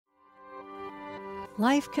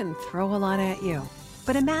Life can throw a lot at you,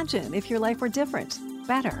 but imagine if your life were different,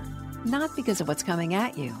 better. Not because of what's coming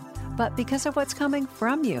at you, but because of what's coming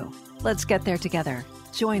from you. Let's get there together.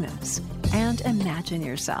 Join us and imagine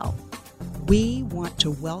yourself. We want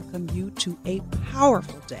to welcome you to a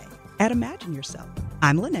powerful day at Imagine Yourself.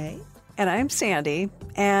 I'm Lene. And I'm Sandy.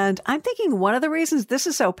 And I'm thinking one of the reasons this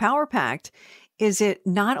is so power-packed is it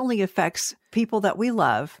not only affects people that we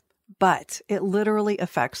love, but it literally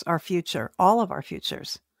affects our future, all of our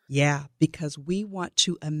futures. Yeah, because we want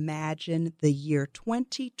to imagine the year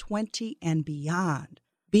 2020 and beyond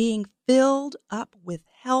being filled up with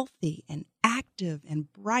healthy and active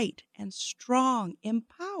and bright and strong,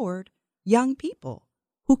 empowered young people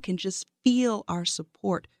who can just feel our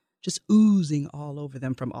support just oozing all over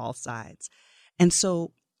them from all sides. And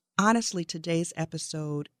so, honestly, today's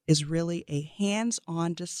episode is really a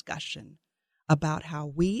hands-on discussion about how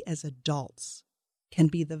we as adults can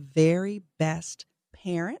be the very best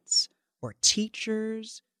parents or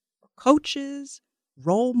teachers or coaches,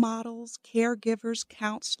 role models, caregivers,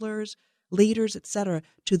 counselors, leaders, etc.,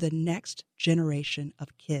 to the next generation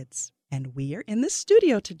of kids. And we are in the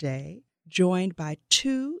studio today, joined by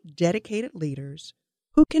two dedicated leaders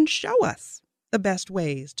who can show us the best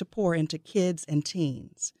ways to pour into kids and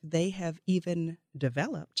teens. They have even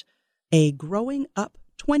developed a Growing Up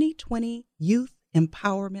 2020 Youth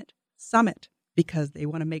Empowerment Summit because they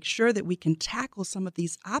want to make sure that we can tackle some of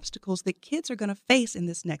these obstacles that kids are going to face in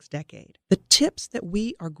this next decade. The tips that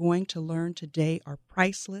we are going to learn today are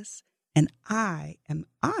priceless, and I am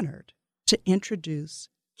honored to introduce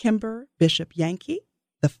Kimber Bishop Yankee,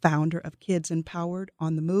 the founder of Kids Empowered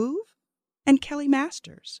on the Move, and Kelly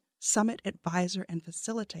Masters, Summit Advisor and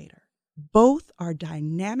Facilitator. Both are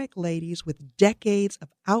dynamic ladies with decades of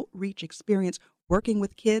outreach experience working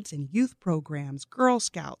with kids in youth programs, Girl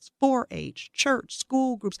Scouts, 4-H, church,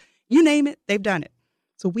 school groups, you name it, they've done it.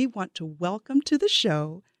 So we want to welcome to the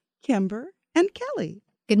show Kimber and Kelly.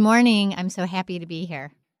 Good morning. I'm so happy to be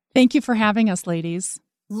here. Thank you for having us, ladies.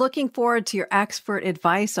 Looking forward to your expert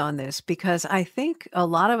advice on this because I think a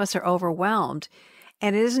lot of us are overwhelmed.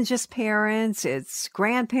 And it isn't just parents, it's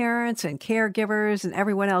grandparents and caregivers and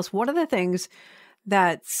everyone else. One of the things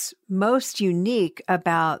that's most unique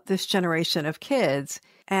about this generation of kids,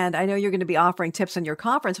 and I know you're going to be offering tips on your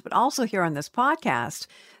conference, but also here on this podcast,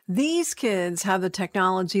 these kids have the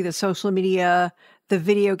technology, the social media, the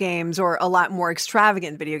video games, or a lot more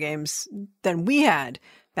extravagant video games than we had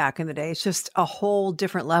back in the day. It's just a whole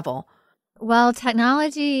different level. Well,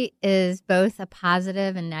 technology is both a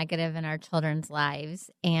positive and negative in our children's lives.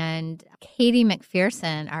 And Katie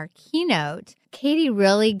McPherson, our keynote, Katie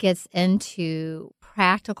really gets into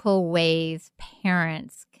practical ways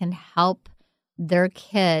parents can help their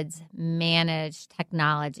kids manage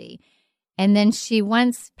technology. And then she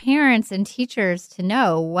wants parents and teachers to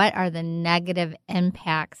know what are the negative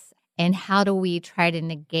impacts and how do we try to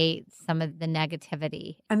negate some of the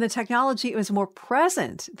negativity. And the technology was more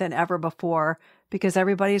present than ever before because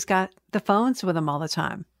everybody's got the phones with them all the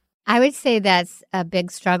time. I would say that's a big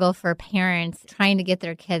struggle for parents trying to get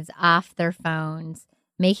their kids off their phones,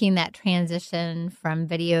 making that transition from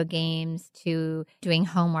video games to doing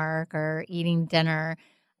homework or eating dinner,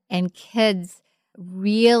 and kids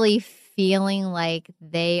really feeling like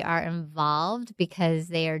they are involved because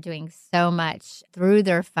they are doing so much through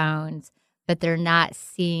their phones, but they're not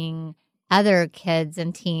seeing other kids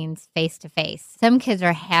and teens face to face. Some kids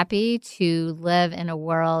are happy to live in a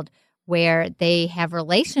world where they have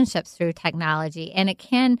relationships through technology, and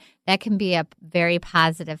that can be a very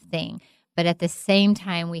positive thing. But at the same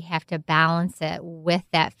time, we have to balance it with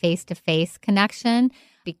that face-to-face connection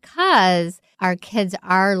because our kids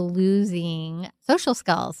are losing social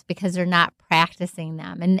skills because they're not practicing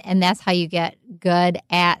them. And that's how you get good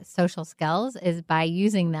at social skills is by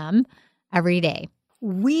using them every day.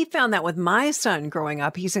 We found that with my son growing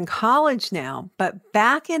up. He's in college now, but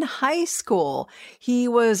back in high school, he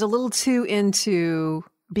was a little too into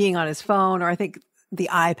being on his phone, or I think the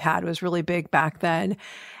iPad was really big back then.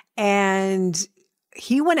 And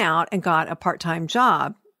he went out and got a part-time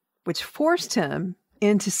job, which forced him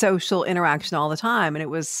into social interaction all the time. And it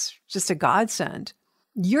was just a godsend.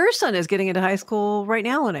 Your son is getting into high school right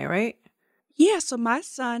now, Lene, right? Yeah, so my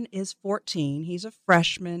son is 14. He's a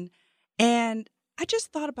freshman. And I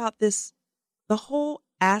just thought about this. The whole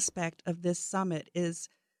aspect of this summit is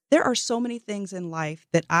there are so many things in life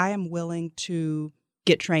that I am willing to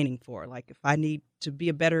get training for. Like if I need to be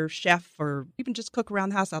a better chef or even just cook around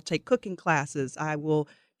the house, I'll take cooking classes. I will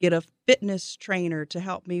get a fitness trainer to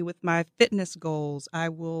help me with my fitness goals. I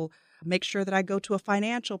will make sure that I go to a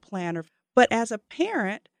financial planner. But as a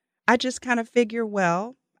parent, I just kind of figure,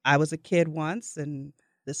 well, I was a kid once, and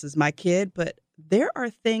this is my kid, but there are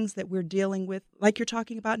things that we're dealing with, like you're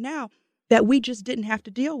talking about now, that we just didn't have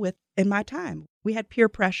to deal with in my time. We had peer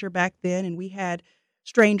pressure back then, and we had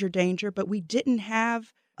stranger danger, but we didn't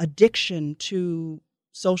have addiction to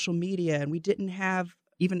social media, and we didn't have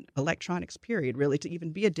even electronics, period, really, to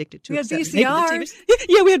even be addicted to. We had except maybe the VCRs. TV.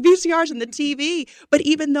 Yeah, we had VCRs and the TV, but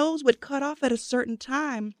even those would cut off at a certain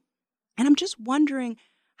time. And I'm just wondering,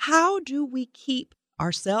 how do we keep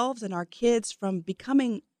ourselves and our kids from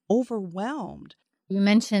becoming overwhelmed? You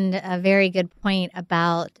mentioned a very good point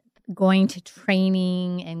about going to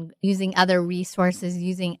training and using other resources,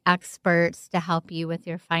 using experts to help you with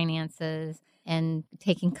your finances and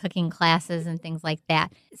taking cooking classes and things like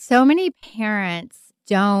that. So many parents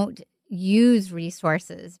don't use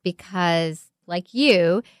resources because, like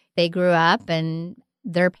you, they grew up and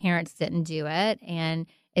their parents didn't do it. And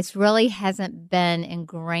it really hasn't been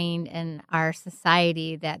ingrained in our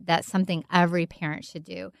society that that's something every parent should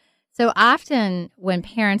do. So often when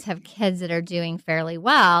parents have kids that are doing fairly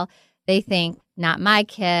well, they think, not my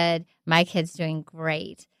kid's doing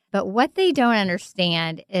great. But what they don't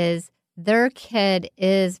understand is their kid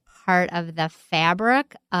is part of the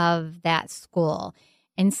fabric of that school.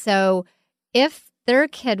 And so if their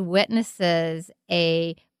kid witnesses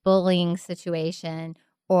a bullying situation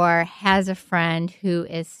or has a friend who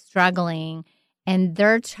is struggling and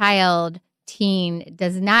their teen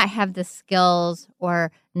does not have the skills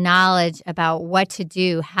or knowledge about what to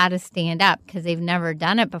do, how to stand up, because they've never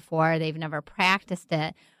done it before, they've never practiced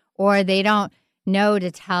it, or they don't know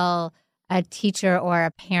to tell a teacher or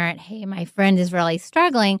a parent, hey, my friend is really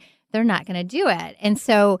struggling, they're not going to do it. And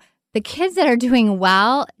so the kids that are doing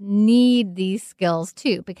well need these skills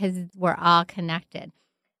too, because we're all connected.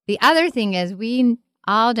 The other thing is we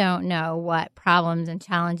all don't know what problems and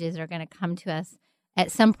challenges are going to come to us at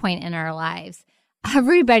some point in our lives.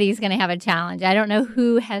 Everybody's going to have a challenge. I don't know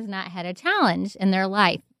who has not had a challenge in their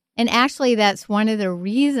life. And actually, that's one of the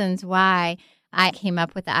reasons why I came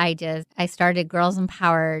up with the ideas. I started Girls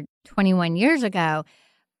Empowered 21 years ago.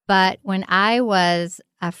 But when I was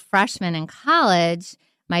a freshman in college,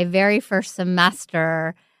 my very first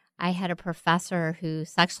semester, I had a professor who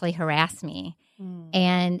sexually harassed me.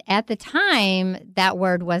 And at the time, that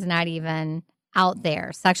word was not even out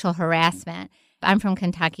there, sexual harassment. I'm from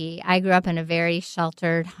Kentucky. I grew up in a very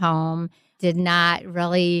sheltered home, did not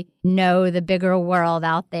really know the bigger world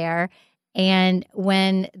out there. And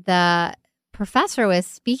when the professor was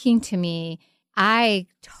speaking to me, I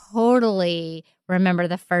totally remember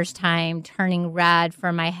the first time turning red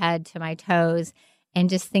from my head to my toes and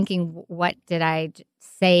just thinking, what did I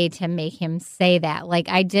say to make him say that? Like,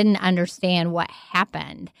 I didn't understand what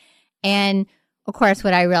happened. And of course,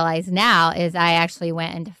 what I realize now is I actually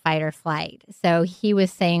went into fight or flight. So he was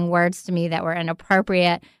saying words to me that were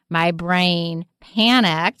inappropriate. My brain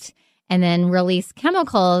panicked and then released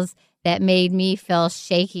chemicals that made me feel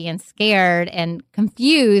shaky and scared and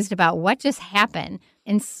confused about what just happened.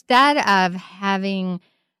 Instead of having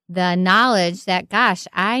the knowledge that, gosh,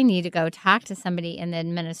 I need to go talk to somebody in the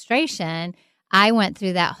administration, I went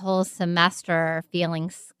through that whole semester feeling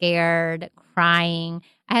scared, crying.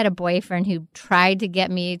 I had a boyfriend who tried to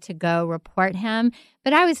get me to go report him,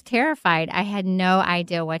 but I was terrified. I had no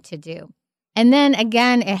idea what to do. And then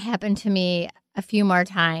again, it happened to me a few more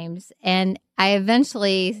times, and I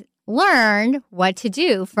eventually learned what to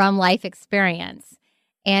do from life experience.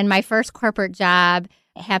 And my first corporate job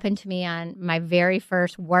happened to me on my very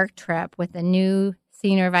first work trip with a new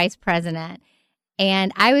senior vice president.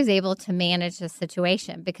 And I was able to manage the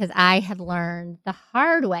situation because I had learned the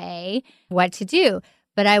hard way what to do.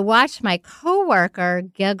 But I watched my coworker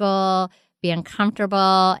giggle, be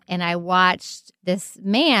uncomfortable, and I watched this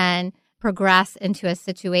man progress into a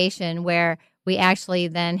situation where we actually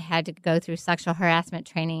then had to go through sexual harassment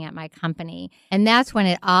training at my company. And that's when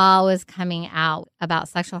it all was coming out about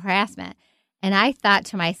sexual harassment. And I thought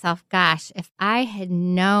to myself, gosh, if I had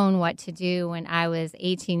known what to do when I was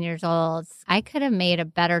 18 years old, I could have made a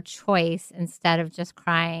better choice instead of just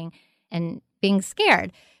crying and being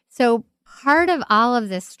scared. So part of all of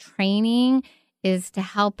this training is to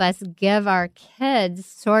help us give our kids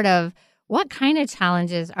sort of what kind of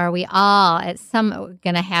challenges are we all at some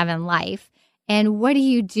going to have in life? And what do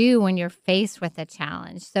you do when you're faced with a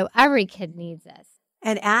challenge? So every kid needs this.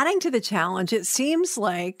 And adding to the challenge, it seems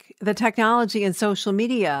like the technology and social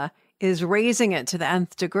media is raising it to the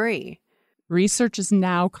nth degree. Research is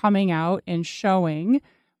now coming out and showing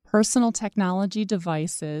personal technology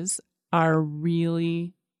devices are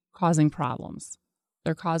really causing problems.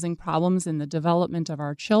 They're causing problems in the development of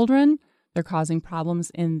our children. They're causing problems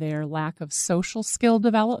in their lack of social skill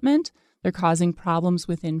development. They're causing problems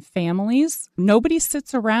within families. Nobody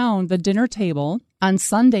sits around the dinner table on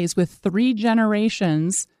Sundays with 3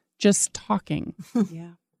 generations just talking.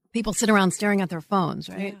 Yeah. People sit around staring at their phones,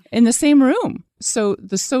 right? In the same room. So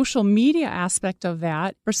the social media aspect of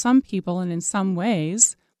that, for some people and in some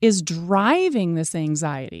ways, is driving this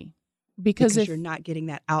anxiety. Because if you're not getting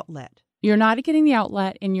that outlet. You're not getting the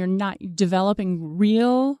outlet and you're not developing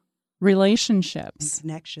real relationships. And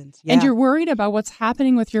connections. Yeah. And you're worried about what's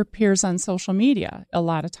happening with your peers on social media a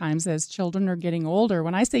lot of times as children are getting older.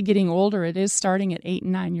 When I say getting older, it is starting at 8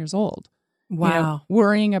 and 9 years old. Wow. You know,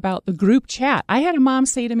 worrying about the group chat. I had a mom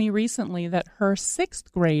say to me recently that her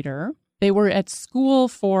 6th grader, they were at school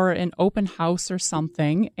for an open house or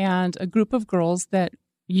something, and a group of girls that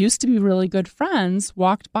used to be really good friends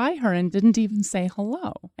walked by her and didn't even say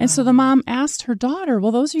hello. And so the mom asked her daughter,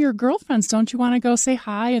 well, those are your girlfriends. Don't you want to go say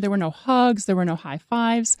hi? There were no hugs. There were no high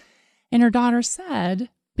fives. And her daughter said,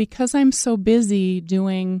 because I'm so busy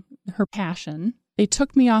doing her passion, they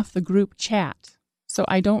took me off the group chat. So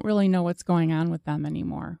I don't really know what's going on with them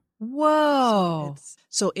anymore. Whoa.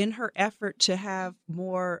 So in her effort to have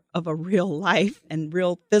more of a real life and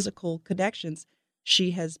real physical connections,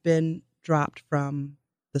 she has been dropped from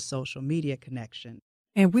the social media connection.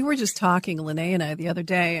 And we were just talking, Lene and I, the other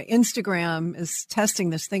day. Instagram is testing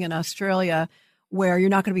this thing in Australia where you're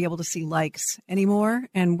not going to be able to see likes anymore.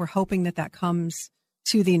 And we're hoping that that comes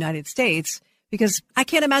to the United States, because I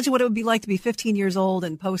can't imagine what it would be like to be 15 years old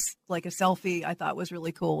and post like a selfie I thought was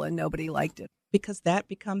really cool and nobody liked it. Because that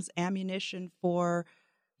becomes ammunition for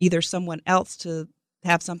either someone else to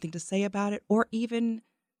have something to say about it, or even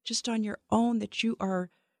just on your own, that you are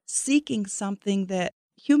seeking something that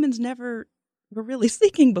humans never were really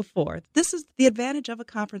seeking before. This is the advantage of a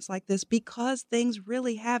conference like this, because things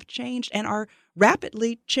really have changed and are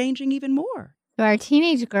rapidly changing even more. So our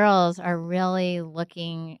teenage girls are really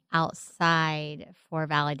looking outside for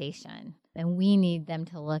validation, and we need them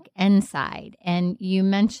to look inside. And you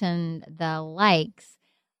mentioned the likes.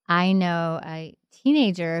 I know a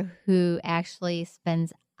teenager who actually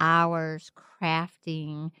spends hours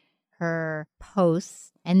crafting her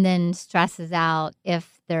posts and then stresses out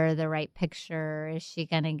if they're the right picture. Is she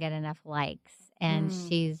going to get enough likes? And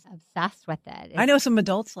she's obsessed with it. I know some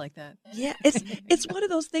adults like that. Yeah, it's one of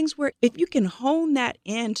those things where if you can hone that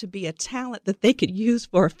in to be a talent that they could use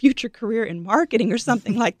for a future career in marketing or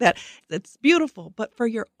something like that, it's beautiful. But for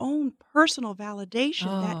your own personal validation,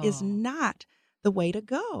 that is not the way to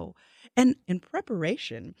go. And in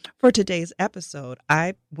preparation for today's episode,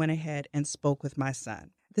 I went ahead and spoke with my son.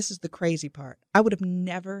 This is the crazy part. I would have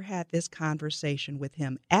never had this conversation with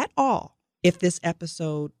him at all if this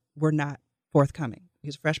episode were not forthcoming.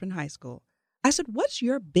 He's a freshman in high school. I said, what's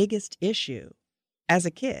your biggest issue as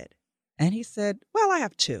a kid? And he said, well, I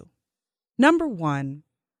have 2. Number 1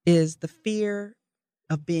 is the fear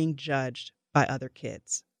of being judged by other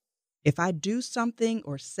kids. If I do something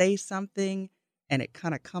or say something and it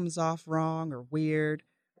kind of comes off wrong or weird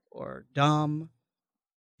or dumb,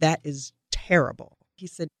 that is terrible. He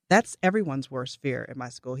said, that's everyone's worst fear at my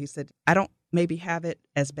school. He said, I don't maybe have it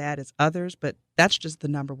as bad as others, but that's just the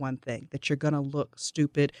number one thing, that you're going to look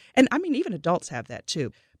stupid. And I mean, even adults have that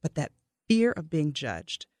too, but that fear of being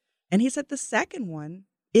judged. And he said the second one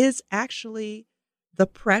is actually the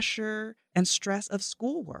pressure and stress of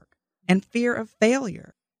schoolwork and fear of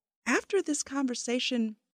failure. After this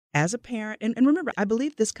conversation as a parent, and remember, I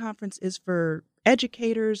believe this conference is for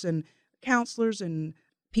educators and counselors and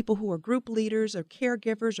people who are group leaders or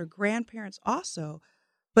caregivers or grandparents also.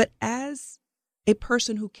 But as a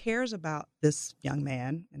person who cares about this young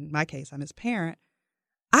man, in my case, I'm his parent,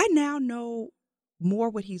 I now know more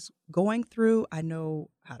what he's going through. I know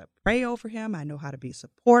how to pray over him. I know how to be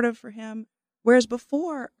supportive for him. Whereas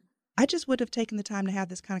before, I just would have taken the time to have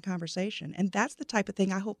this kind of conversation. And that's the type of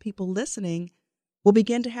thing I hope people listening will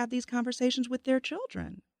begin to have these conversations with their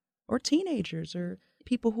children or teenagers or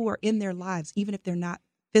people who are in their lives, even if they're not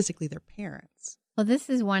physically their parents. Well, this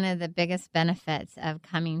is one of the biggest benefits of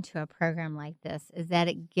coming to a program like this, is that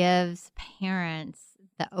it gives parents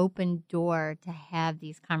the open door to have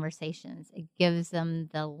these conversations. It gives them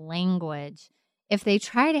the language. If they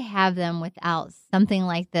try to have them without something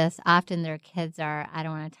like this, often their kids are, I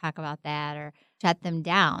don't want to talk about that, or shut them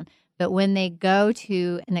down. But when they go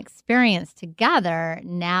to an experience together,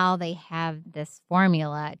 now they have this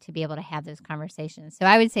formula to be able to have those conversations. So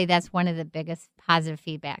I would say that's one of the biggest positive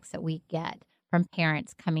feedbacks that we get from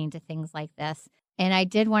parents coming to things like this. And I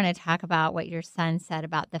did want to talk about what your son said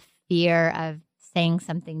about the fear of saying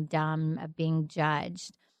something dumb, of being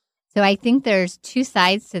judged. So I think there's 2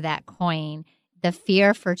 sides to that coin. The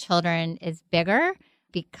fear for children is bigger.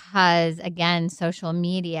 because, again, social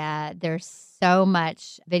media, there's so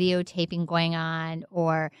much videotaping going on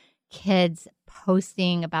or kids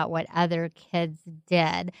posting about what other kids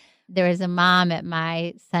did. There was a mom at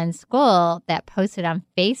my son's school that posted on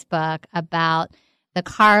Facebook about the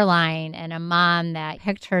car line and a mom that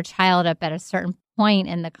picked her child up at a certain point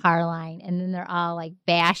in the car line, and then they're all like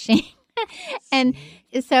bashing. And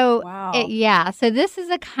so, Wow. so this is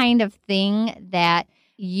a kind of thing that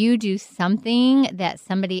you do something that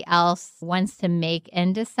somebody else wants to make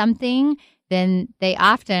into something, then they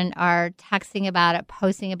often are texting about it,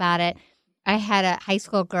 posting about it. I had a high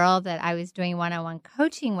school girl that I was doing one-on-one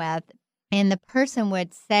coaching with, and the person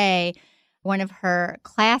would say, one of her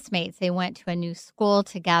classmates, they went to a new school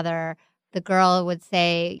together. The girl would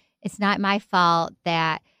say, it's not my fault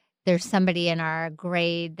that there's somebody in our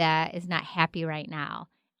grade that is not happy right now.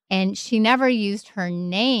 And she never used her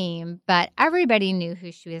name, but everybody knew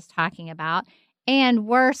who she was talking about. And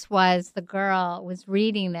worse was the girl was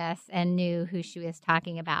reading this and knew who she was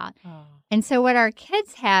talking about. Oh. And so what our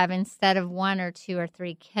kids have, instead of 1 or 2 or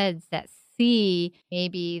 3 kids that see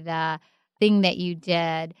maybe the thing that you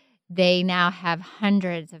did, they now have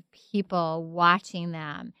hundreds of people watching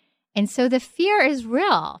them. And so the fear is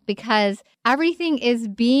real because everything is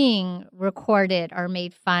being recorded or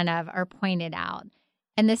made fun of or pointed out.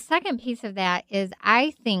 And the second piece of that is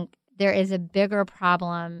I think there is a bigger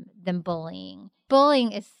problem than bullying.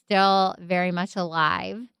 Bullying is still very much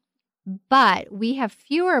alive, but we have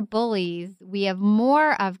fewer bullies. We have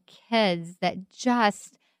more of kids that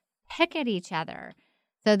just pick at each other.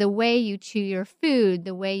 So the way you chew your food,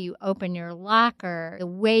 the way you open your locker, the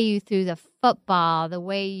way you threw the football, the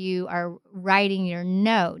way you are writing your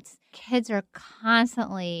notes, kids are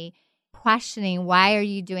constantly questioning, why are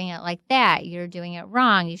you doing it like that? You're doing it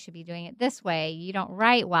wrong. You should be doing it this way. You don't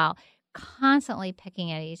write well. Constantly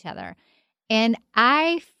picking at each other. And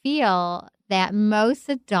I feel that most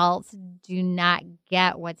adults do not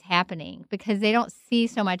get what's happening because they don't see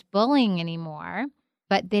so much bullying anymore,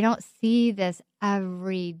 but they don't see this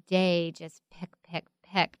every day, just pick, pick,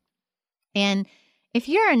 pick. And if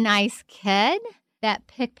you're a nice kid, that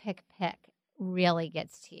pick, pick, pick really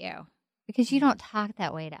gets to you because you don't talk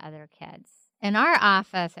that way to other kids. In our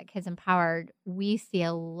office at Kids Empowered, we see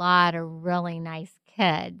a lot of really nice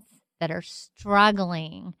kids that are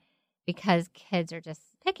struggling because kids are just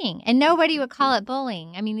picking. And nobody would call it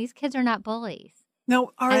bullying. I mean, these kids are not bullies.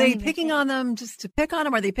 No, are I don't they even picking think- on them just to pick on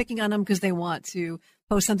them? Are they picking on them because they want to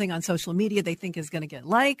post something on social media they think is going to get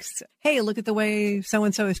likes? Hey, look at the way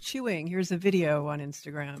so-and-so is chewing. Here's a video on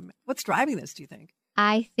Instagram. What's driving this, do you think?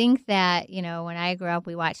 I think that, when I grew up,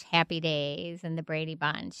 we watched Happy Days and the Brady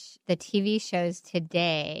Bunch. The TV shows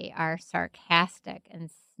today are sarcastic and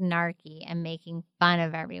snarky and making fun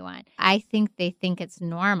of everyone. I think they think it's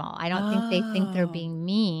normal. I don't think they think they're being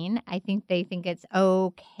mean. I think they think it's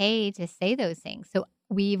okay to say those things. So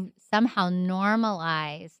we've somehow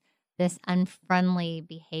normalized this unfriendly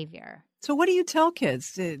behavior. So what do you tell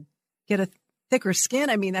kids to get a thicker skin?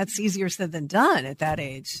 I mean, that's easier said than done at that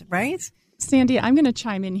age, right? Sandy, I'm going to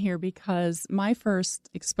chime in here because my first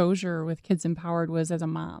exposure with Kids Empowered was as a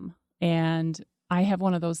mom. And I have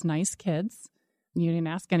one of those nice kids. You didn't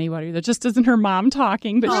ask anybody. That just isn't her mom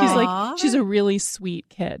talking, but Aww. she's a really sweet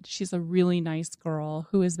kid. She's a really nice girl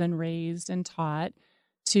who has been raised and taught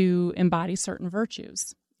to embody certain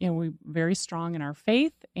virtues. We're very strong in our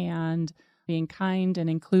faith, and being kind and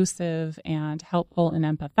inclusive and helpful and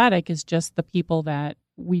empathetic is just the people that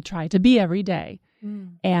we try to be every day.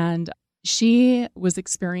 And she was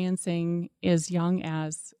experiencing as young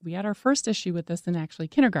as, we had our first issue with this in actually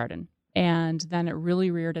kindergarten. And then it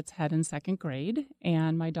really reared its head in 2nd grade.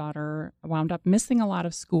 And my daughter wound up missing a lot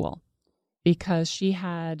of school because she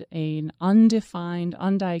had an undefined,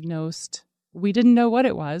 undiagnosed, we didn't know what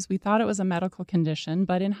it was. We thought it was a medical condition.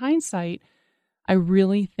 But in hindsight, I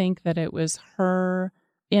really think that it was her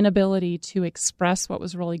inability to express what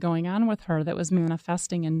was really going on with her that was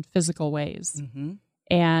manifesting in physical ways. Mm-hmm.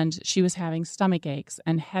 And she was having stomach aches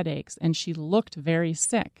and headaches, and she looked very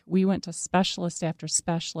sick. We went to specialist after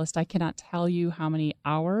specialist. I cannot tell you how many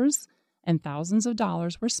hours and thousands of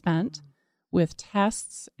dollars were spent with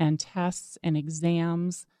tests and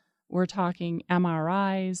exams. We're talking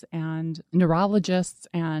MRIs and neurologists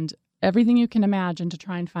and everything you can imagine to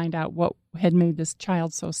try and find out what had made this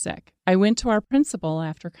child so sick. I went to our principal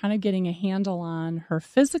after kind of getting a handle on her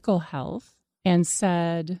physical health and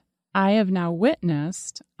said, I have now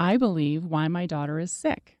witnessed, I believe, why my daughter is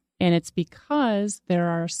sick. And it's because there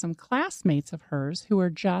are some classmates of hers who are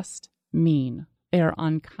just mean. They are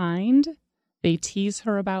unkind. They tease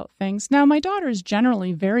her about things. Now, my daughter is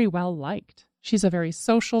generally very well liked. She's a very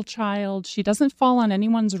social child. She doesn't fall on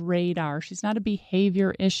anyone's radar. She's not a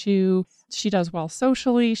behavior issue. She does well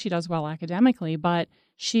socially. She does well academically, but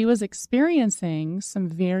she was experiencing some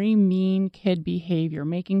very mean kid behavior,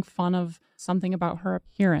 making fun of something about her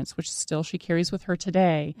appearance, which still she carries with her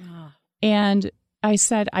today. And I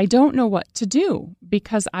said, I don't know what to do,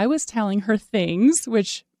 because I was telling her things,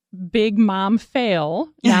 which big mom fail.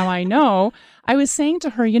 Now I know. I was saying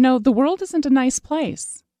to her, the world isn't a nice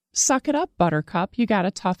place. Suck it up, Buttercup. You got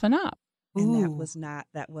to toughen up. And that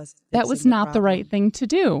was not the right thing to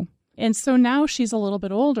do. And so now she's a little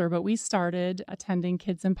bit older, but we started attending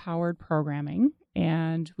Kids Empowered programming,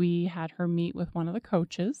 and we had her meet with one of the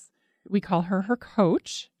coaches. We call her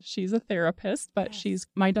coach. She's a therapist, but she's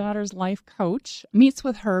my daughter's life coach. Meets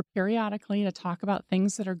with her periodically to talk about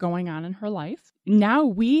things that are going on in her life. Now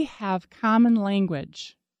we have common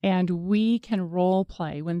language, and we can role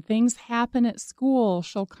play. When things happen at school,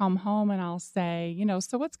 she'll come home and I'll say,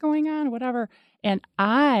 so what's going on, whatever. And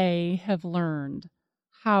I have learned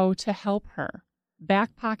how to help her.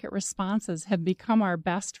 Back pocket responses have become our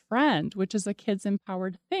best friend, which is a Kids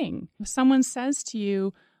Empowered thing. If someone says to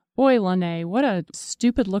you, boy, Lene, what a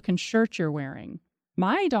stupid looking shirt you're wearing,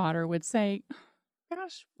 my daughter would say,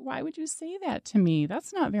 gosh, why would you say that to me?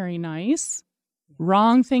 That's not very nice.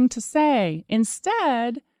 Wrong thing to say.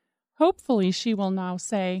 Instead, hopefully she will now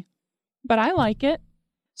say, but I like it.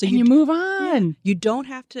 So you move on. Yeah. You don't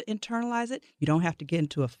have to internalize it. You don't have to get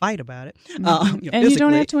into a fight about it. And you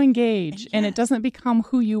don't have to engage. And it doesn't become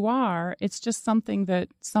who you are. It's just something that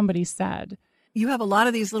somebody said. You have a lot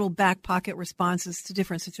of these little back pocket responses to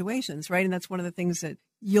different situations, right? And that's one of the things that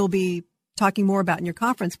you'll be talking more about in your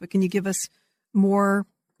conference. But can you give us more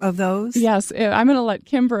of those? Yes, I'm going to let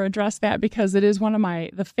Kimber address that, because it is one of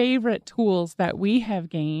the favorite tools that we have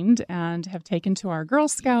gained and have taken to our Girl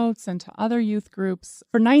Scouts and to other youth groups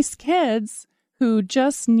for nice kids who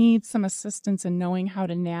just need some assistance in knowing how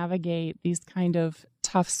to navigate these kind of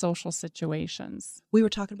tough social situations. We were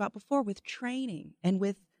talking about before with training and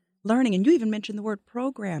with learning, and you even mentioned the word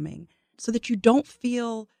programming, so that you don't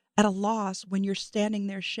feel at a loss when you're standing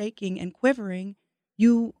there shaking and quivering.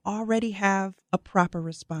 You already have a proper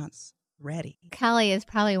response ready. Kelly is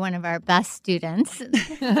probably one of our best students.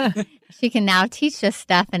 She can now teach us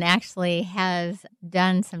stuff and actually has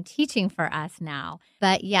done some teaching for us now.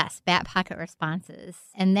 But yes, back pocket responses.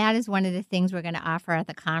 And that is one of the things we're going to offer at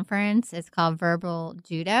the conference. It's called Verbal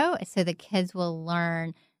Judo. So the kids will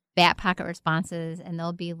learn back pocket responses, and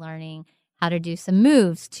they'll be learning how to do some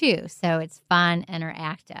moves too. So it's fun,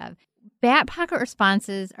 interactive. Back pocket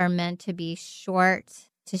responses are meant to be short,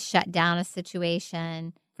 to shut down a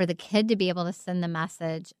situation, for the kid to be able to send the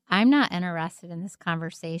message, I'm not interested in this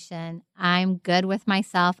conversation. I'm good with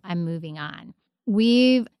myself. I'm moving on.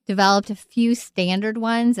 We've developed a few standard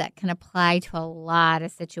ones that can apply to a lot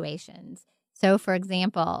of situations. So, for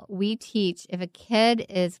example, we teach if a kid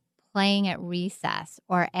is playing at recess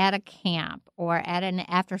or at a camp or at an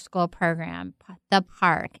after-school program, the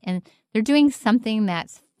park, and they're doing something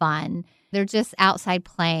that's fun. They're just outside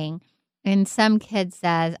playing. And some kid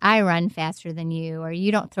says, I run faster than you, or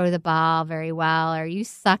you don't throw the ball very well, or you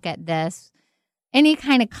suck at this. Any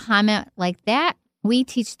kind of comment like that, we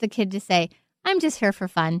teach the kid to say, I'm just here for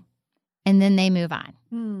fun. And then they move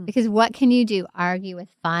on. Because what can you do? Argue with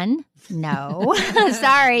fun? No.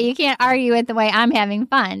 Sorry, you can't argue with the way I'm having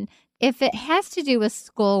fun. If it has to do with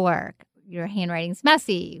schoolwork, your handwriting's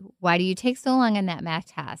messy. Why do you take so long in that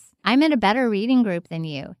math test? I'm in a better reading group than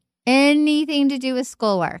you. Anything to do with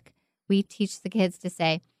schoolwork, we teach the kids to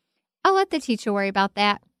say, I'll let the teacher worry about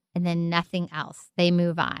that, and then nothing else. They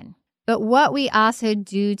move on. But what we also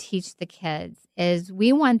do teach the kids is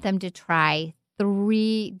we want them to try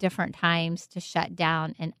 3 different times to shut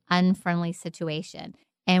down an unfriendly situation.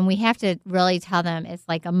 And we have to really tell them it's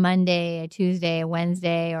like a Monday, a Tuesday, a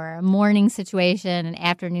Wednesday, or a morning situation, an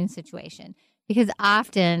afternoon situation. Because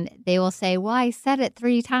often they will say, well, I said it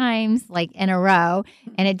 3 times, like in a row,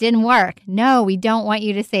 and it didn't work. No, we don't want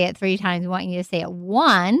you to say it 3 times. We want you to say it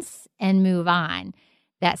once and move on.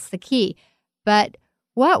 That's the key. But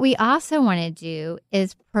what we also want to do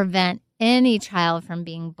is prevent any child from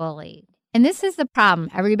being bullied. And this is the problem.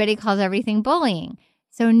 Everybody calls everything bullying.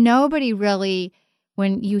 So nobody really,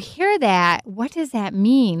 when you hear that, what does that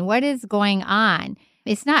mean? What is going on?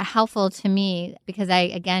 It's not helpful to me because I,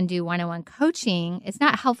 again, do one-on-one coaching. It's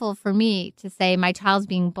not helpful for me to say my child's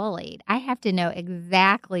being bullied. I have to know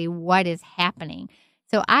exactly what is happening.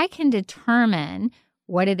 So I can determine,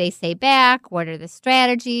 what do they say back? What are the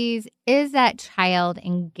strategies? Is that child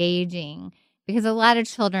engaging? Because a lot of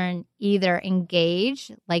children either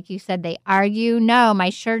engage, like you said, they argue, no, my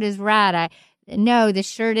shirt is red. no, the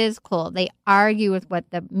shirt is cool. They argue with what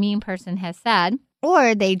the mean person has said,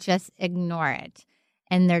 or they just ignore it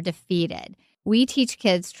and they're defeated. We teach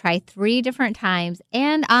kids try 3 different times,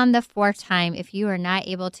 and on the 4th time, if you are not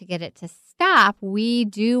able to get it to stop, we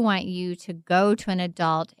do want you to go to an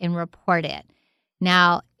adult and report it.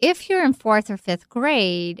 Now, if you're in 4th or 5th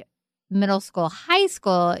grade, middle school, high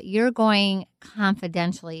school, you're going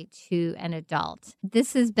confidentially to an adult.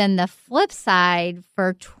 This has been the flip side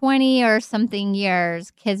for 20 or something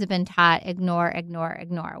years. Kids have been taught ignore, ignore,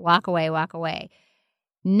 ignore, walk away, walk away.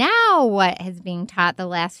 Now what has been taught the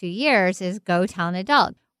last few years is go tell an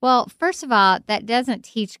adult. Well, first of all, that doesn't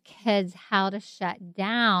teach kids how to shut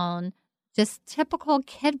down just typical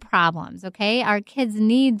kid problems, okay? Our kids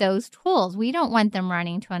need those tools. We don't want them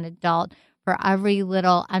running to an adult for every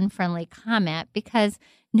little unfriendly comment because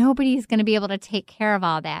nobody's going to be able to take care of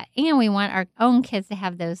all that. And we want our own kids to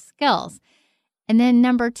have those skills. And then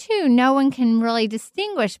number 2, no one can really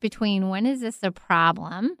distinguish between when is this a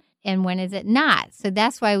problem and when is it not. So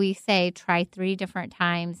that's why we say try 3 different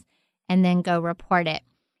times and then go report it.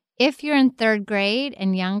 If you're in 3rd grade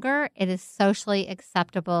and younger, it is socially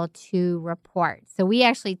acceptable to report. So we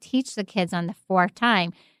actually teach the kids on the 4th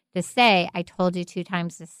time to say, I told you 2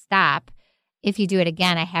 times to stop. If you do it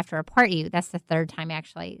again, I have to report you. That's the 3rd time,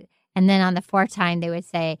 actually. And then on the 4th time, they would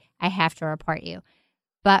say, I have to report you.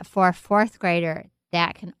 But for a 4th grader,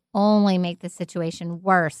 that can only make the situation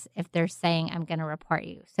worse if they're saying, I'm going to report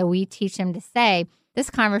you. So we teach them to say,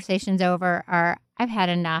 this conversation's over, or I've had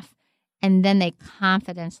enough. And then they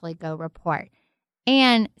confidentially go report.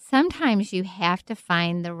 And sometimes you have to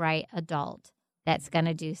find the right adult that's going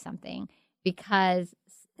to do something because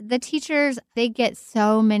the teachers, they get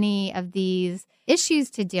so many of these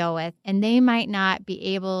issues to deal with, and they might not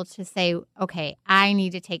be able to say, okay, I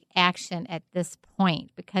need to take action at this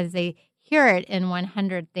point because they hear it in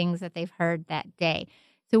 100 things that they've heard that day.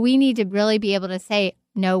 So we need to really be able to say,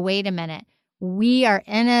 no, wait a minute. We are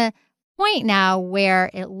in a point now where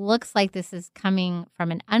it looks like this is coming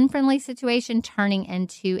from an unfriendly situation turning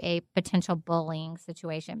into a potential bullying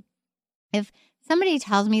situation. If somebody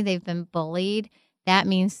tells me they've been bullied, that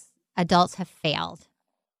means adults have failed.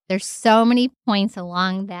 There's so many points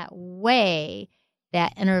along that way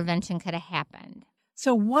that intervention could have happened.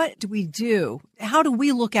 So what do we do? How do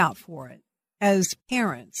we look out for it as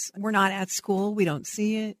parents? We're not at school. We don't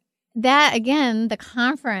see it. That, again, the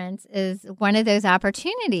conference is one of those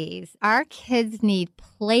opportunities. Our kids need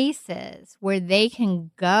places where they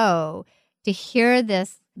can go to hear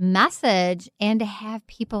this message and to have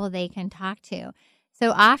people they can talk to.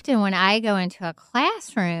 So often when I go into a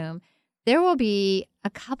classroom, there will be a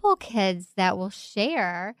couple kids that will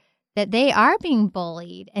share that they are being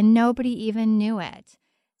bullied and nobody even knew it.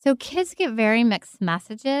 So kids get very mixed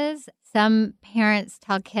messages. Some parents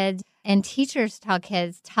tell kids and teachers tell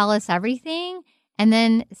kids, tell us everything. And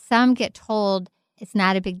then some get told it's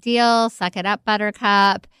not a big deal. Suck it up,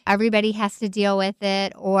 buttercup. Everybody has to deal with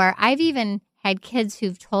it. Or I've even had kids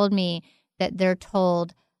who've told me that they're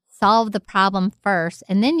told, solve the problem first,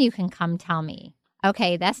 and then you can come tell me.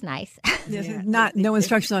 Okay, that's nice. No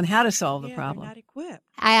instructions on how to solve the problem. They're not equipped.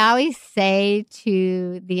 I always say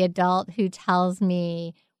to the adult who tells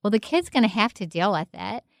me, well, the kid's going to have to deal with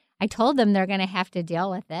it. I told them they're going to have to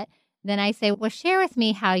deal with it. Then I say, well, share with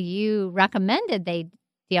me how you recommended they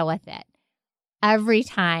deal with it. Every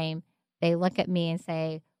time they look at me and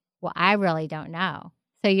say, well, I really don't know.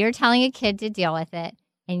 So you're telling a kid to deal with it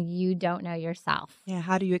and you don't know yourself. Yeah,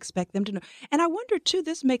 how do you expect them to know? And I wonder, too,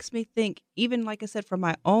 this makes me think, even like I said, from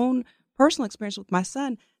my own personal experience with my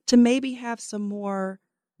son, to maybe have some more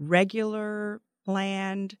regular,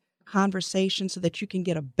 planned conversations so that you can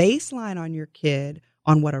get a baseline on your kid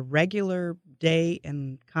on what a regular day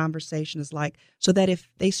and conversation is like, so that if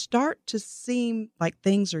they start to seem like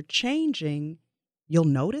things are changing, you'll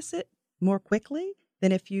notice it more quickly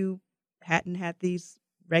than if you hadn't had these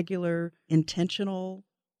regular, intentional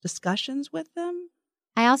discussions with them.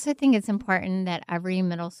 I also think it's important that every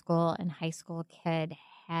middle school and high school kid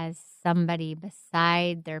has somebody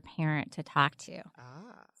beside their parent to talk to.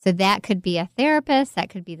 So that could be a therapist, that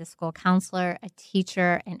could be the school counselor, a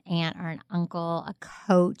teacher, an aunt or an uncle, a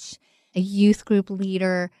coach, a youth group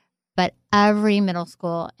leader. But every middle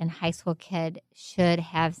school and high school kid should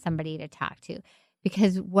have somebody to talk to,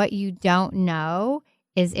 because what you don't know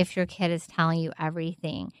is if your kid is telling you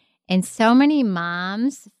everything. And so many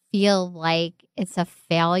moms feel like it's a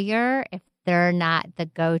failure if they're not the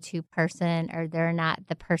go-to person or they're not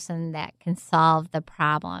the person that can solve the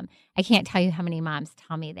problem. I can't tell you how many moms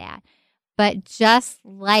tell me that. But just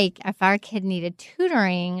like if our kid needed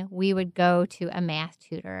tutoring, we would go to a math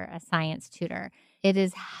tutor, a science tutor. it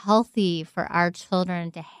is healthy for our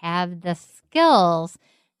children to have the skills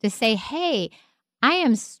to say, hey, I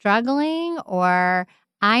am struggling, or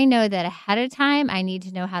I know that ahead of time I need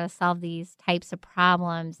to know how to solve these types of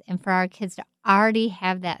problems. And for our kids to already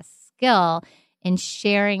have that skill in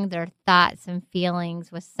sharing their thoughts and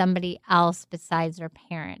feelings with somebody else besides their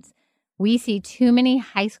parents. We see too many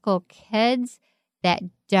high school kids that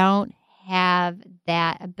don't have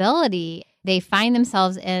that ability. They find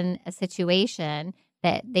themselves in a situation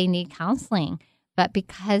that they need counseling, but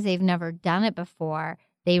because they've never done it before,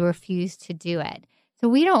 they refuse to do it. So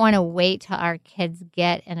we don't want to wait till our kids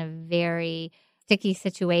get in a very sticky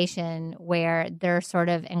situation where they're sort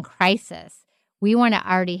of in crisis. We want to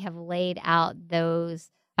already have laid out those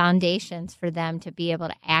foundations for them to be able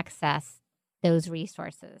to access those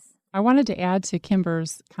resources. I wanted to add to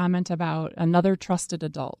Kimber's comment about another trusted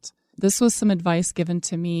adult. This was some advice given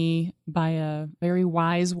to me by a very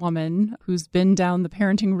wise woman who's been down the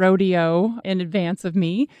parenting rodeo in advance of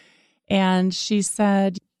me. And she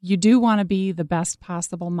said, you do want to be the best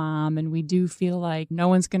possible mom, and we do feel like no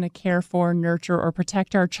one's going to care for, nurture, or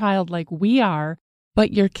protect our child like we are,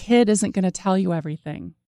 but your kid isn't going to tell you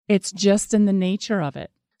everything. It's just in the nature of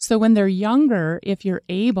it. So when they're younger, if you're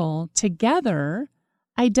able, together,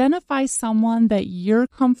 identify someone that you're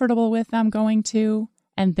comfortable with them going to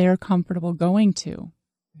and they're comfortable going to.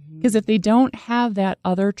 Because if they don't have that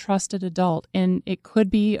other trusted adult, and it could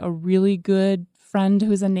be a really good friend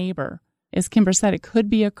who's a neighbor, as Kimber said, it could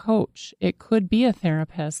be a coach, it could be a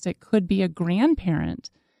therapist, it could be a grandparent,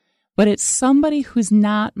 but it's somebody who's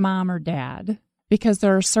not mom or dad, because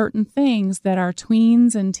there are certain things that our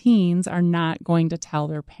tweens and teens are not going to tell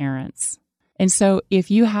their parents. And so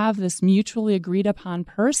if you have this mutually agreed upon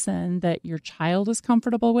person that your child is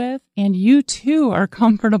comfortable with and you too are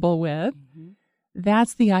comfortable with,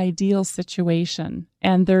 that's the ideal situation.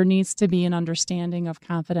 And there needs to be an understanding of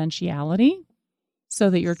confidentiality so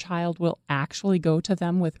that your child will actually go to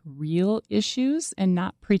them with real issues and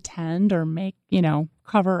not pretend or make,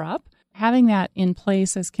 cover up. Having that in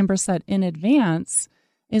place, as Kimber said, in advance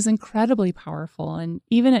is incredibly powerful. And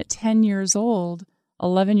even at 10 years old,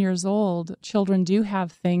 11 years old, children do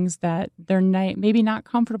have things that they're maybe not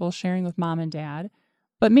comfortable sharing with mom and dad,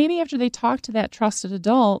 but maybe after they talk to that trusted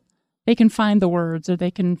adult, they can find the words or they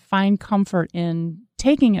can find comfort in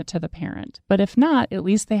taking it to the parent. But if not, at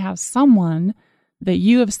least they have someone that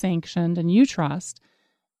you have sanctioned and you trust.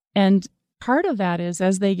 And part of that is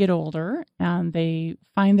as they get older and they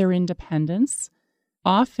find their independence,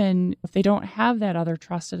 often if they don't have that other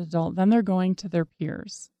trusted adult, then they're going to their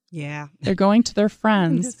peers. Yeah. They're going to their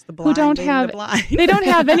friends who don't have they don't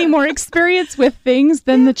have any more experience with things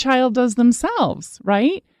than the child does themselves,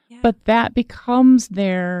 right? Yeah. But that becomes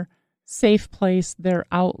their safe place, their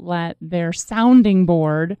outlet, their sounding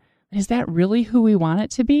board. Is that really who we want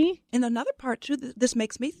it to be? And another part too, this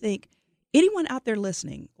makes me think, anyone out there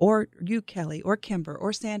listening, or you, Kelly, or Kimber,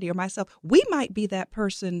 or Sandy, or myself, we might be that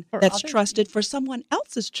person that's trusted for someone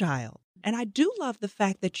else's child. And I do love the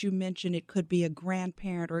fact that you mentioned it could be a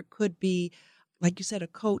grandparent or it could be, like you said, a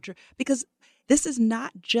coach, because this is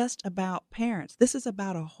not just about parents. This is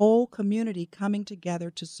about a whole community coming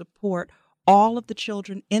together to support all of the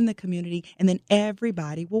children in the community, and then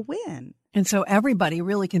everybody will win. And so everybody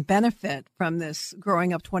really can benefit from this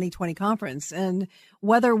Growing Up 2020 conference. And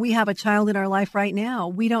whether we have a child in our life right now,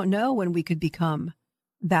 we don't know when we could become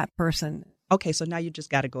that person. Okay, so now you just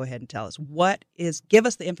got to go ahead and tell us give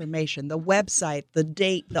us the information, the website, the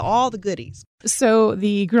date, all the goodies. So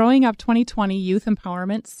the Growing Up 2020 Youth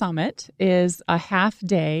Empowerment Summit is a half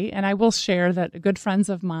day, and I will share that good friends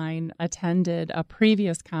of mine attended a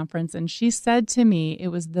previous conference, and she said to me it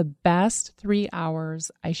was the best 3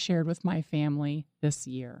 hours I shared with my family this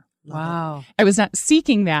year. Wow. I was not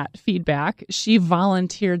seeking that feedback. She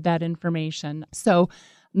volunteered that information. So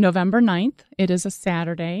November 9th, it is a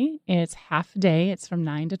Saturday. It's half day. It's from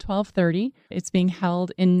 9 to 12:30. It's being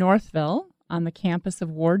held in Northville on the campus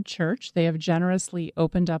of Ward Church. They have generously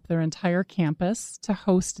opened up their entire campus to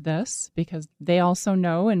host this because they also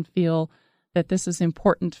know and feel that this is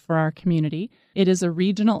important for our community. It is a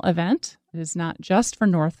regional event. It is not just for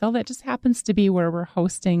Northville. That just happens to be where we're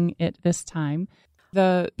hosting it this time.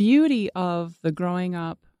 The beauty of the Growing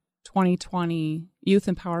Up 2020 Youth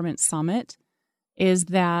Empowerment Summit is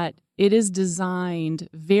that it is designed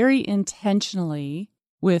very intentionally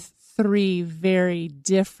with 3 very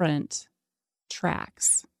different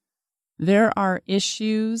tracks. There are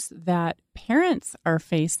issues that parents are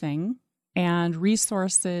facing and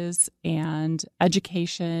resources and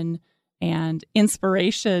education and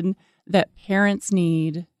inspiration that parents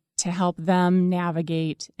need to help them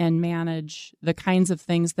navigate and manage the kinds of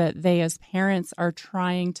things that they as parents are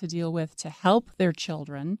trying to deal with to help their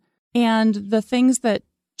children, and the things that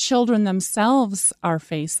children themselves are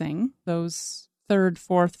facing, those 3rd,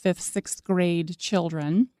 4th, 5th, 6th grade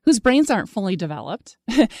children whose brains aren't fully developed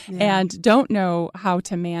and don't know how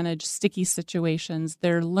to manage sticky situations.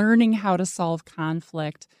 They're learning how to solve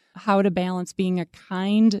conflict, how to balance being a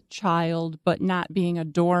kind child but not being a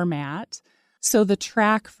doormat. So the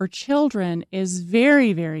track for children is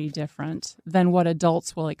very, very different than what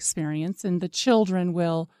adults will experience, and the children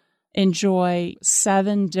will enjoy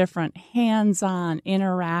 7 different hands-on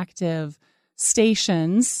interactive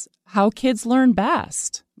stations. How kids learn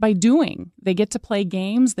best by doing. They get to play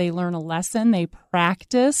games, they learn a lesson, they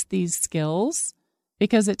practice these skills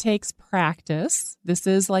because it takes practice. This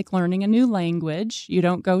is like learning a new language. You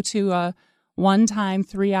don't go to a one-time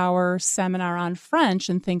 3-hour seminar on French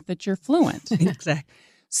and think that you're fluent. Exactly.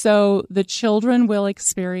 So the children will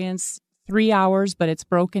experience 3 hours, but it's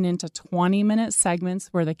broken into 20-minute segments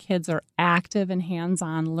where the kids are active and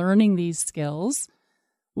hands-on learning these skills.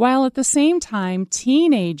 While at the same time,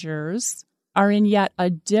 teenagers are in yet a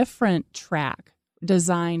different track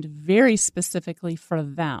designed very specifically for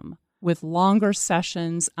them, with longer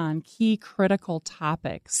sessions on key critical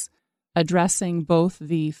topics, addressing both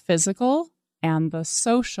the physical and the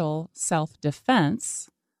social self-defense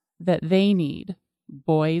that they need.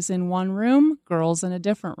 Boys in one room, girls in a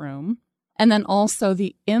different room. And then also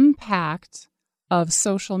the impact of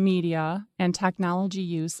social media and technology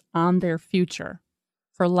use on their future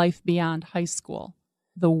for life beyond high school.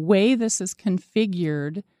 The way this is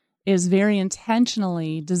configured is very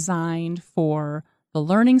intentionally designed for the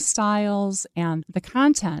learning styles and the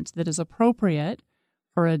content that is appropriate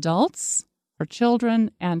for adults, for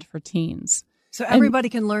children, and for teens. So everybody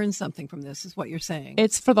can learn something from this, is what you're saying.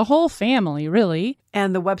 It's for the whole family, really.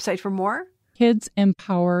 And the website for more?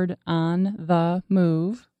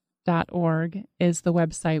 KidsEmpoweredOnTheMove.org is the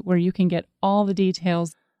website where you can get all the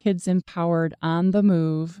details.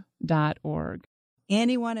 KidsEmpoweredOnTheMove.org.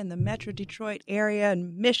 Anyone in the Metro Detroit area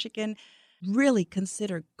and Michigan, really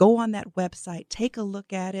consider, go on that website, take a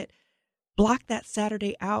look at it, block that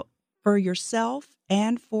Saturday out for yourself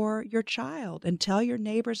and for your child, and tell your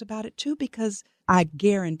neighbors about it too, because I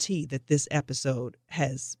guarantee that this episode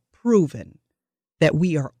has proven that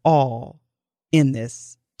we are all in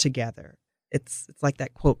this together. It's like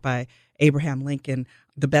that quote by Abraham Lincoln: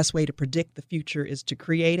 the best way to predict the future is to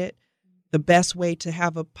create it. The best way to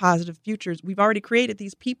have a positive future is we've already created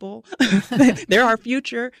these people. They're our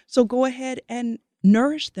future. So go ahead and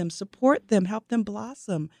nourish them, support them, help them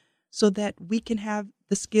blossom so that we can have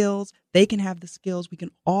the skills, they can have the skills, we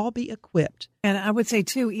can all be equipped. And I would say,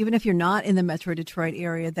 too, even if you're not in the Metro Detroit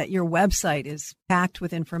area, that your website is packed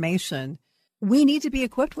with information. We need to be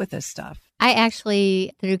equipped with this stuff. I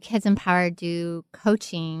actually, through Kids Empowered, do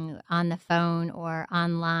coaching on the phone or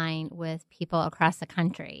online with people across the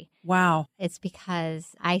country. Wow. It's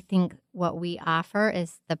because I think what we offer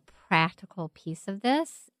is the practical piece of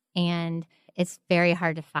this, and it's very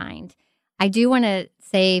hard to find. I do want to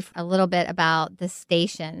say a little bit about the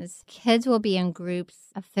stations. Kids will be in groups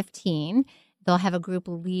of 15. They'll have a group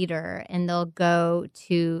leader, and they'll go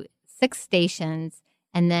to 6 stations.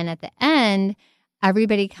 And then at the end,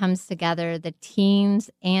 everybody comes together. The teens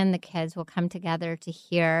and the kids will come together to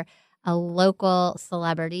hear a local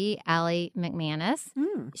celebrity, Allie McManus.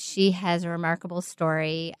 She has a remarkable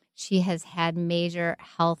story. She has had major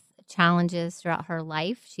health challenges throughout her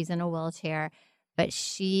life. She's in a wheelchair, but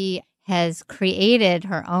she has created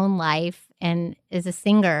her own life and is a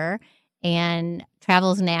singer and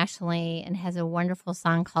travels nationally and has a wonderful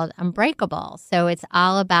song called Unbreakable. So it's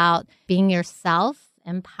all about being yourself,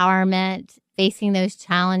 empowerment, facing those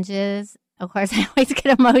challenges. Of course, I always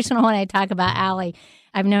get emotional when I talk about Allie.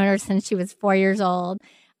 I've known her since she was 4 years old,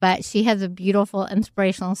 but she has a beautiful,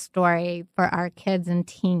 inspirational story for our kids and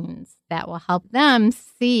teens that will help them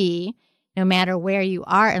see, no matter where you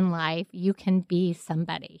are in life, you can be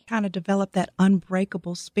somebody. Kind of develop that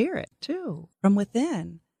unbreakable spirit, too, from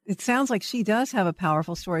within. It sounds like she does have a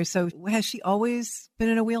powerful story. So has she always been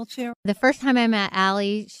in a wheelchair? The first time I met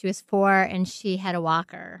Allie, she was 4 and she had a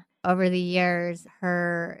walker. Over the years,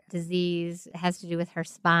 her disease has to do with her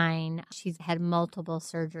spine. She's had multiple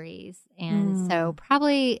surgeries. And so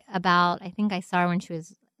probably about, I think I saw her when she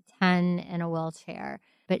was 10 in a wheelchair.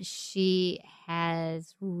 But she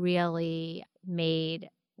has really made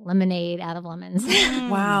lemonade out of lemons.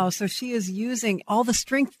 Wow. So she is using all the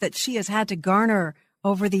strength that she has had to garner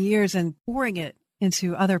over the years and pouring it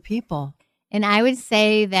into other people. And I would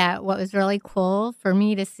say that what was really cool for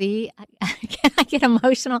me to see, I get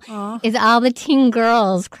emotional, is all the teen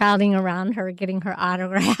girls crowding around her, getting her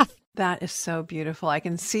autograph. That is so beautiful. I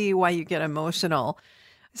can see why you get emotional.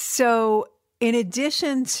 So in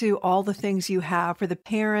addition to all the things you have for the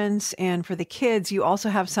parents and for the kids, you also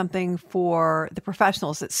have something for the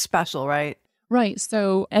professionals that's special, right? Right.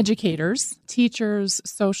 So educators, teachers,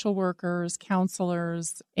 social workers,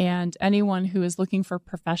 counselors, and anyone who is looking for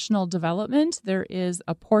professional development, there is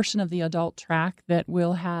a portion of the adult track that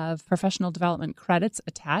will have professional development credits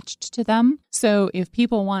attached to them. So if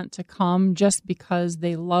people want to come just because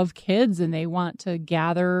they love kids and they want to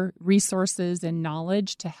gather resources and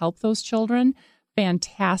knowledge to help those children,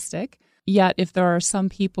 fantastic. Yet, if there are some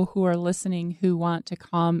people who are listening who want to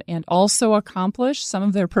come and also accomplish some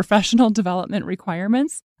of their professional development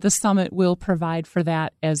requirements, the summit will provide for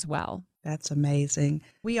that as well. That's amazing.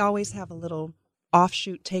 We always have a little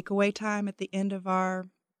offshoot takeaway time at the end of our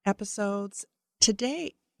episodes.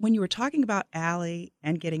 Today, when you were talking about Allie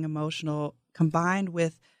and getting emotional, combined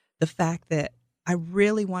with the fact that I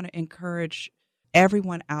really want to encourage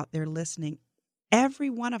everyone out there listening,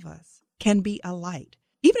 every one of us can be a light.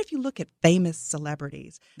 Even if you look at famous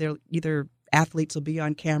celebrities, they're either athletes will be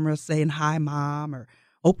on camera saying, "Hi, Mom," or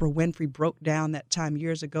Oprah Winfrey broke down that time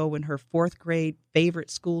years ago when her 4th grade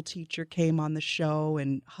favorite school teacher came on the show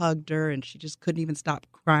and hugged her, and she just couldn't even stop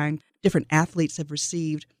crying. Different athletes have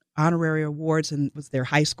received honorary awards, and was their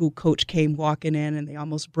high school coach came walking in, and they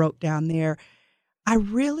almost broke down there. I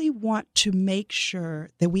really want to make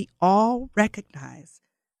sure that we all recognize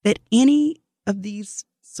that any of these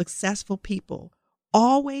successful people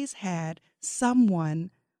always had someone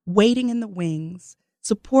waiting in the wings,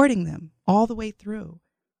 supporting them all the way through.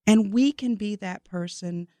 And we can be that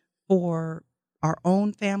person for our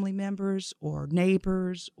own family members or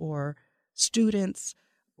neighbors or students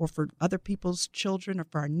or for other people's children or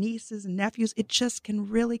for our nieces and nephews. It just can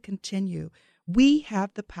really continue. We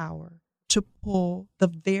have the power to pull the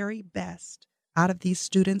very best out of these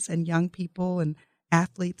students and young people and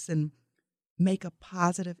athletes and make a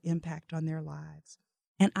positive impact on their lives.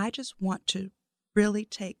 And I just want to really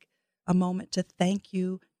take a moment to thank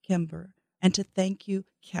you, Kimber, and to thank you,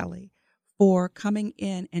 Kelly, for coming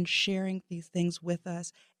in and sharing these things with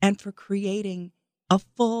us and for creating a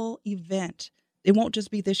full event. It won't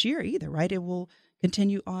just be this year either, right? It will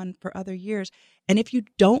continue on for other years. And if you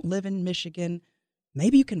don't live in Michigan,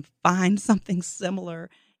 maybe you can find something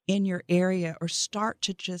similar in your area or start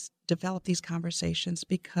to just develop these conversations,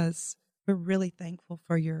 because we're really thankful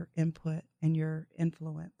for your input and your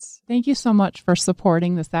influence. Thank you so much for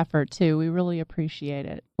supporting this effort, too. We really appreciate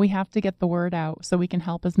it. We have to get the word out so we can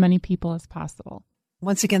help as many people as possible.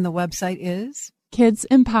 Once again, the website is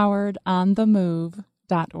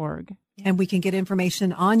kidsempoweredonthemove.org. And we can get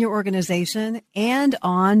information on your organization and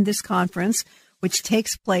on this conference, which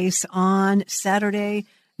takes place on Saturday,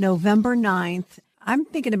 November 9th. I'm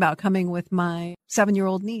thinking about coming with my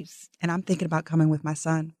 7-year-old niece. And I'm thinking about coming with my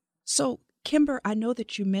son. So, Kimber, I know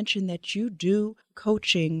that you mentioned that you do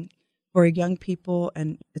coaching for young people,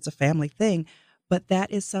 and it's a family thing, but that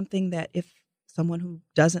is something that if someone who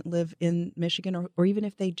doesn't live in Michigan, or even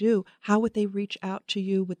if they do, how would they reach out to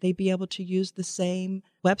you? Would they be able to use the same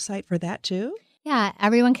website for that too? Yeah,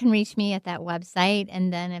 everyone can reach me at that website.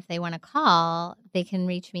 And then if they want to call, they can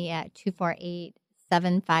reach me at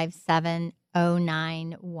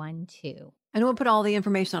 248-757-0912. And we'll put all the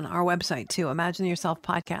information on our website, too,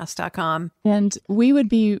 imagineyourselfpodcast.com. And we would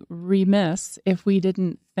be remiss if we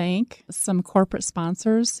didn't thank some corporate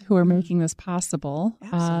sponsors who are making this possible,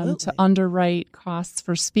 to underwrite costs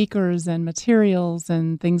for speakers and materials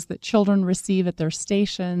and things that children receive at their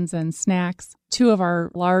stations and snacks. 2 of our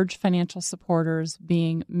large financial supporters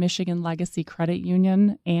being Michigan Legacy Credit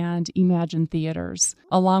Union and Imagine Theaters,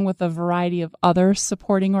 along with a variety of other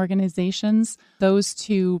supporting organizations. Those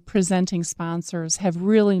 2 presenting sponsors have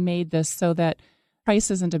really made this so that price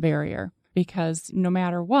isn't a barrier, because no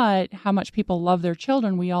matter what, how much people love their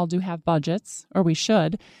children, we all do have budgets, or we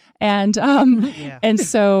should. And and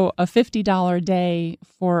so a $50 day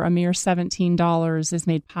for a mere $17 is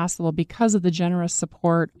made possible because of the generous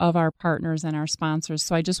support of our partners and our sponsors.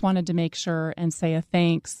 So I just wanted to make sure and say a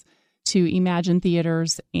thanks to Imagine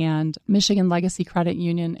Theaters and Michigan Legacy Credit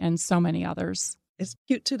Union and so many others. It's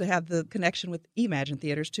cute, too, to have the connection with Imagine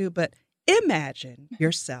Theaters, too, but imagine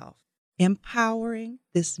yourself empowering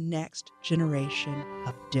this next generation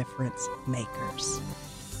of difference makers.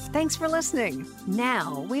 Thanks for listening.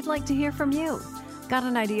 Now, we'd like to hear from you. Got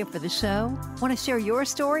an idea for the show? Want to share your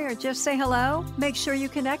story or just say hello? Make sure you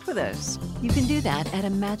connect with us. You can do that at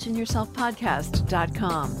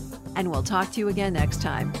imagineyourselfpodcast.com. And we'll talk to you again next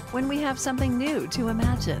time when we have something new to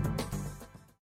imagine.